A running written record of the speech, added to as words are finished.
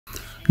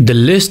The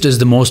list is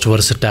the most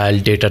versatile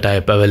data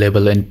type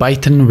available in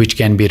Python, which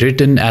can be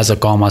written as a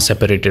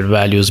comma-separated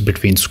values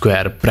between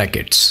square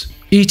brackets.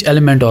 Each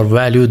element or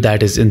value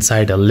that is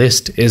inside a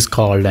list is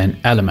called an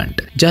element.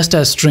 Just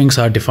as strings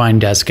are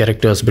defined as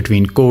characters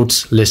between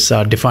quotes, lists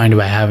are defined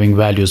by having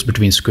values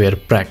between square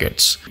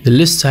brackets. The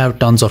lists have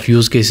tons of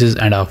use cases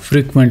and are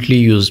frequently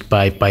used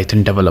by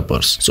Python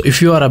developers. So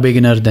if you are a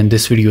beginner, then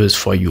this video is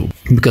for you,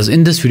 because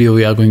in this video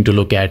we are going to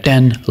look at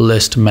 10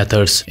 list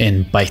methods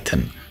in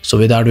Python. So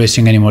without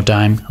wasting any more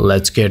time,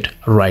 let's get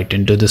right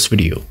into this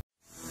video.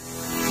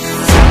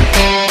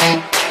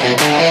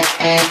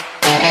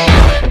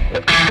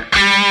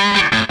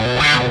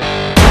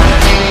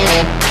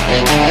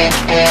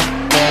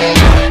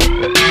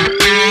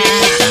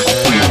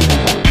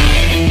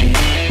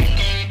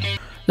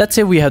 Let's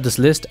say we have this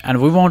list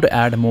and we want to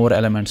add more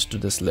elements to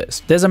this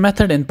list. There's a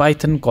method in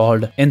Python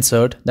called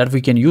insert that we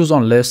can use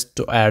on lists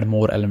to add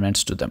more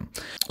elements to them.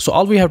 So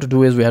all we have to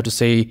do is we have to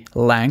say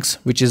length,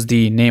 which is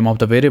the name of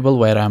the variable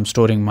where I'm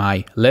storing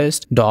my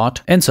list,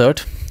 dot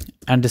insert.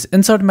 And this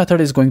insert method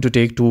is going to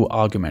take two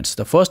arguments.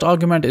 The first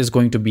argument is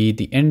going to be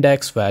the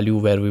index value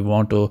where we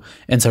want to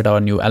insert our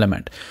new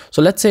element.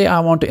 So let's say I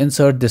want to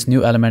insert this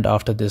new element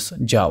after this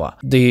Java.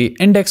 The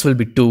index will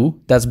be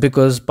 2. That's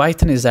because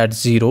Python is at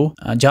 0,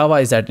 Java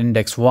is at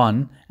index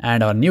 1,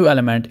 and our new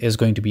element is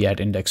going to be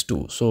at index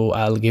 2. So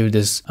I'll give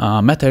this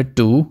method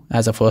 2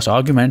 as a first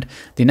argument.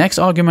 The next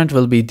argument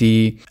will be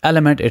the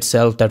element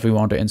itself that we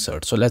want to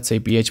insert. So let's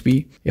say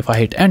PHP. If I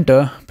hit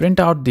enter,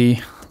 print out the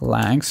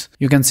length,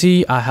 you can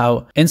see I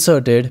have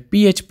inserted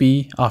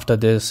PHP after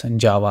this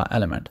Java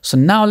element. So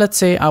now let's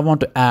say I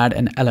want to add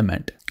an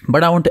element,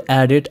 but I want to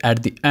add it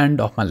at the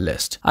end of my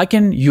list. I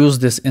can use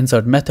this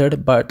insert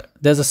method, but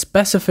there's a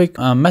specific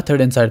method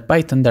inside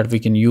Python that we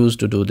can use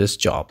to do this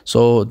job.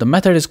 So the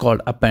method is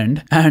called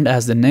append, and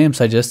as the name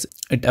suggests,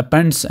 it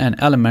appends an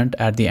element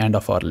at the end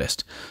of our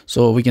list.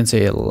 So we can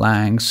say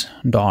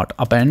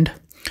length.append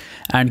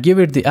and give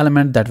it the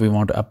element that we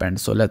want to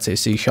append. So let's say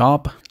C#.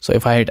 So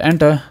if I hit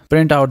enter,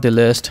 print out the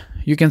list,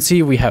 you can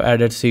see we have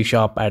added C#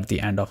 at the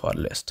end of our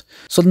list.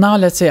 So now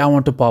let's say I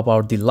want to pop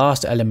out the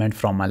last element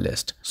from my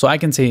list. So I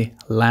can say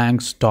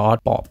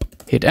length.pop.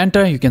 Hit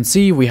enter, you can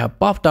see we have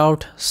popped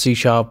out C#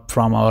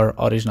 from our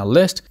original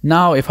list.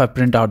 Now if I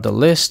print out the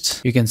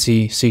list, you can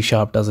see C#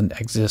 doesn't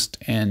exist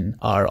in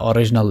our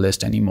original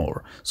list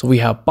anymore. So we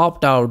have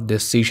popped out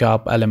this C#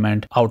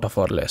 element out of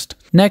our list.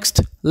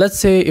 Next, let's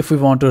say if we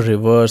want to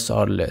reverse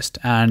our list,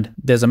 and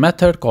there's a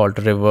method called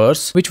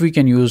reverse which we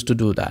can use to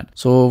do that.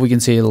 So we can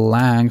say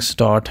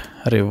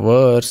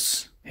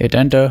length.reverse. Hit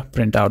enter,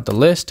 print out the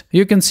list.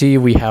 You can see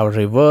we have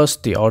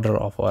reversed the order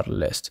of our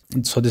list.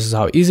 So this is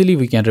how easily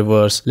we can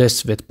reverse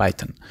lists with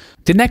Python.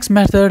 The next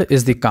method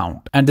is the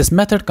count, and this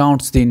method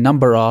counts the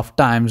number of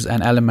times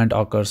an element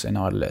occurs in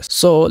our list.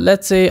 So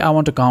let's say I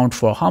want to count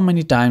for how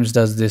many times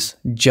does this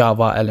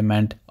Java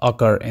element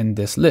occur in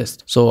this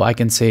list. So I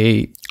can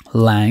say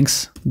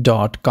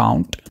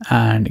length.count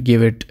and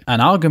give it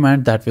an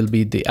argument that will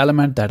be the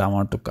element that I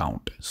want to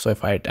count. So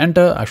if I hit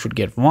enter, I should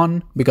get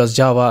 1 because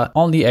Java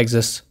only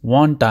exists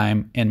one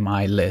time in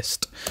my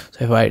list.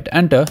 So if I hit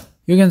enter,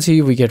 you can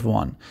see we get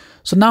 1.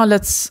 So now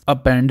let's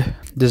append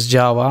this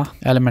Java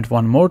element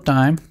one more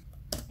time.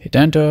 Hit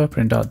enter,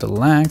 print out the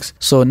length.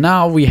 So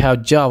now we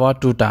have Java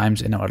 2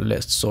 times in our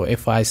list. So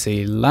if I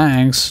say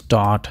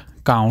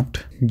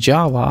length.count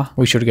Java,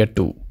 we should get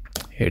 2.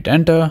 Hit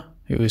enter,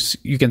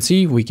 you can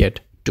see we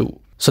get 2.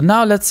 So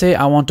now let's say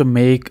I want to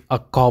make a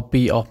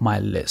copy of my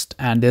list,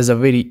 and there's a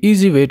very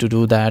easy way to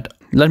do that.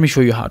 Let me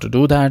show you how to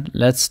do that.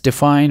 Let's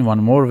define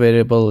one more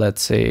variable.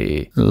 Let's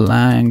say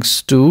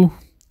length2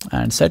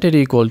 and set it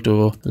equal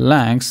to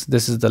length.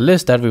 This is the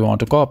list that we want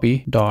to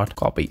copy, dot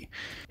copy.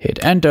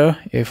 Hit enter.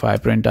 If I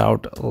print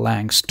out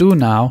length2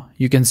 now,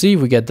 you can see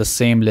we get the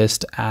same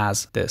list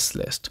as this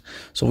list.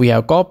 So we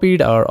have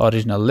copied our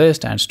original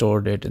list and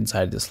stored it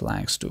inside this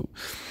length2.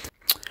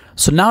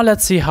 So now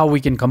let's see how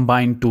we can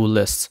combine two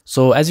lists.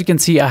 So as you can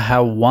see, I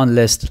have one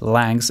list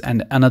length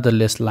and another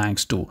list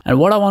length2. And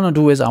what I want to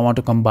do is I want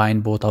to combine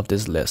both of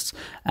these lists.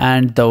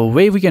 And the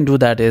way we can do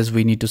that is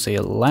we need to say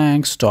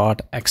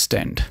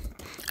length.extend.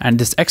 And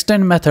this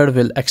extend method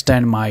will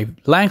extend my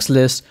length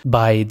list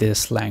by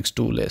this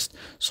length2 list.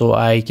 So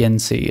I can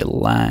say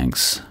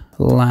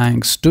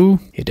length2,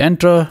 hit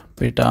enter,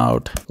 print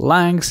out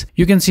length.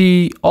 You can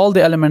see all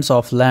the elements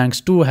of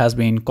length2 has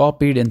been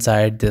copied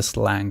inside this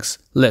length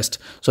list.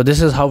 So this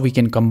is how we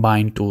can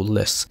combine two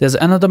lists. There's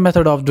another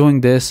method of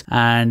doing this,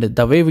 and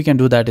the way we can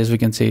do that is we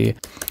can say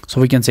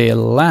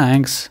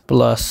length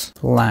plus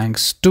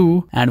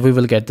length2, and we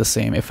will get the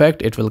same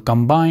effect. It will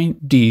combine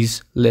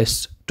these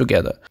lists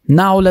together.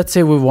 Now let's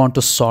say we want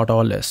to sort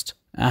our list.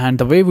 And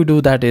the way we do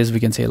that is we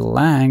can say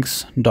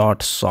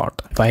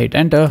length.sort. If I hit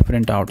enter,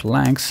 print out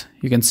length,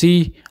 you can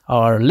see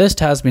our list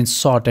has been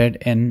sorted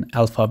in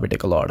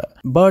alphabetical order.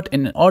 But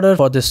in order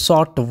for this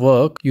sort to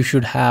work, you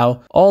should have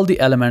all the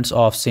elements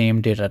of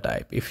same data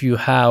type. If you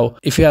have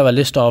a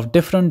list of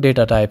different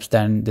data types,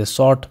 then this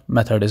sort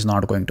method is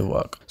not going to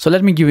work. So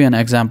let me give you an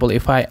example.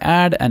 If I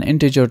add an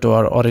integer to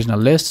our original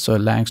list, so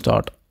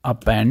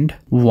lang.append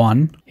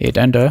 1, hit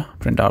enter,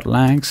 print out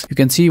langs, you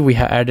can see we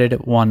have added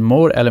one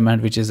more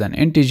element, which is an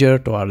integer,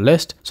 to our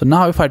list. So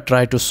now if I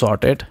try to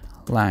sort it,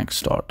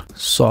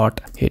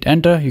 langs.sort, hit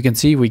enter, you can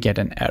see we get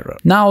an error.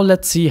 Now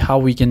let's see how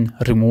we can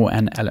remove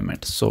an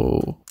element.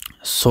 So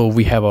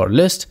we have our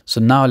list.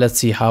 So now let's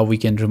see how we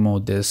can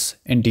remove this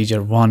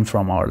integer 1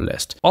 from our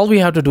list. All we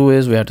have to do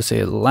is we have to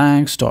say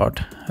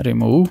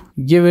langs.remove,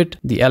 give it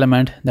the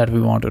element that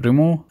we want to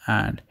remove,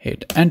 and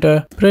hit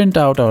enter, print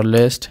out our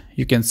list.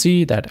 You can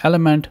see that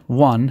element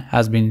 1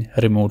 has been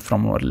removed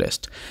from our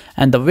list.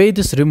 And the way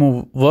this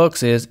remove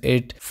works is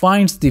it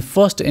finds the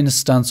first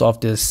instance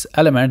of this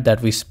element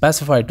that we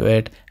specify to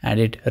it, and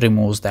it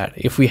removes that.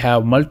 If we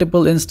have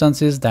multiple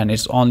instances, then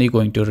it's only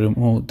going to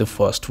remove the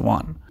first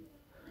one.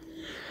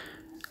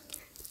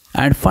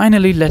 And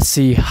finally, let's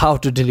see how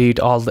to delete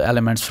all the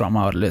elements from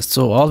our list.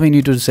 So all we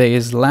need to say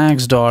is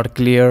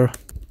langs.clear,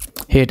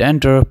 hit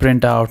enter,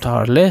 print out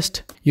our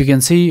list. You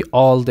can see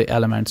all the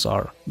elements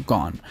are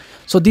gone.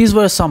 So these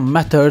were some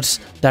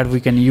methods that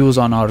we can use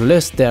on our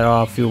list. There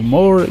are a few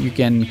more.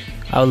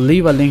 I'll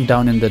leave a link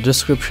down in the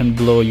description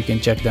below. You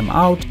can check them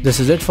out. This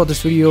is it for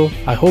this video.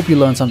 I hope you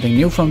learned something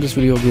new from this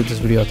video. Give this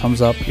video a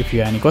thumbs up. If you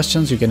have any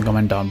questions, you can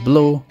comment down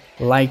below.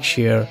 Like,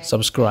 share,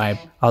 subscribe.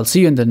 I'll see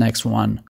you in the next one.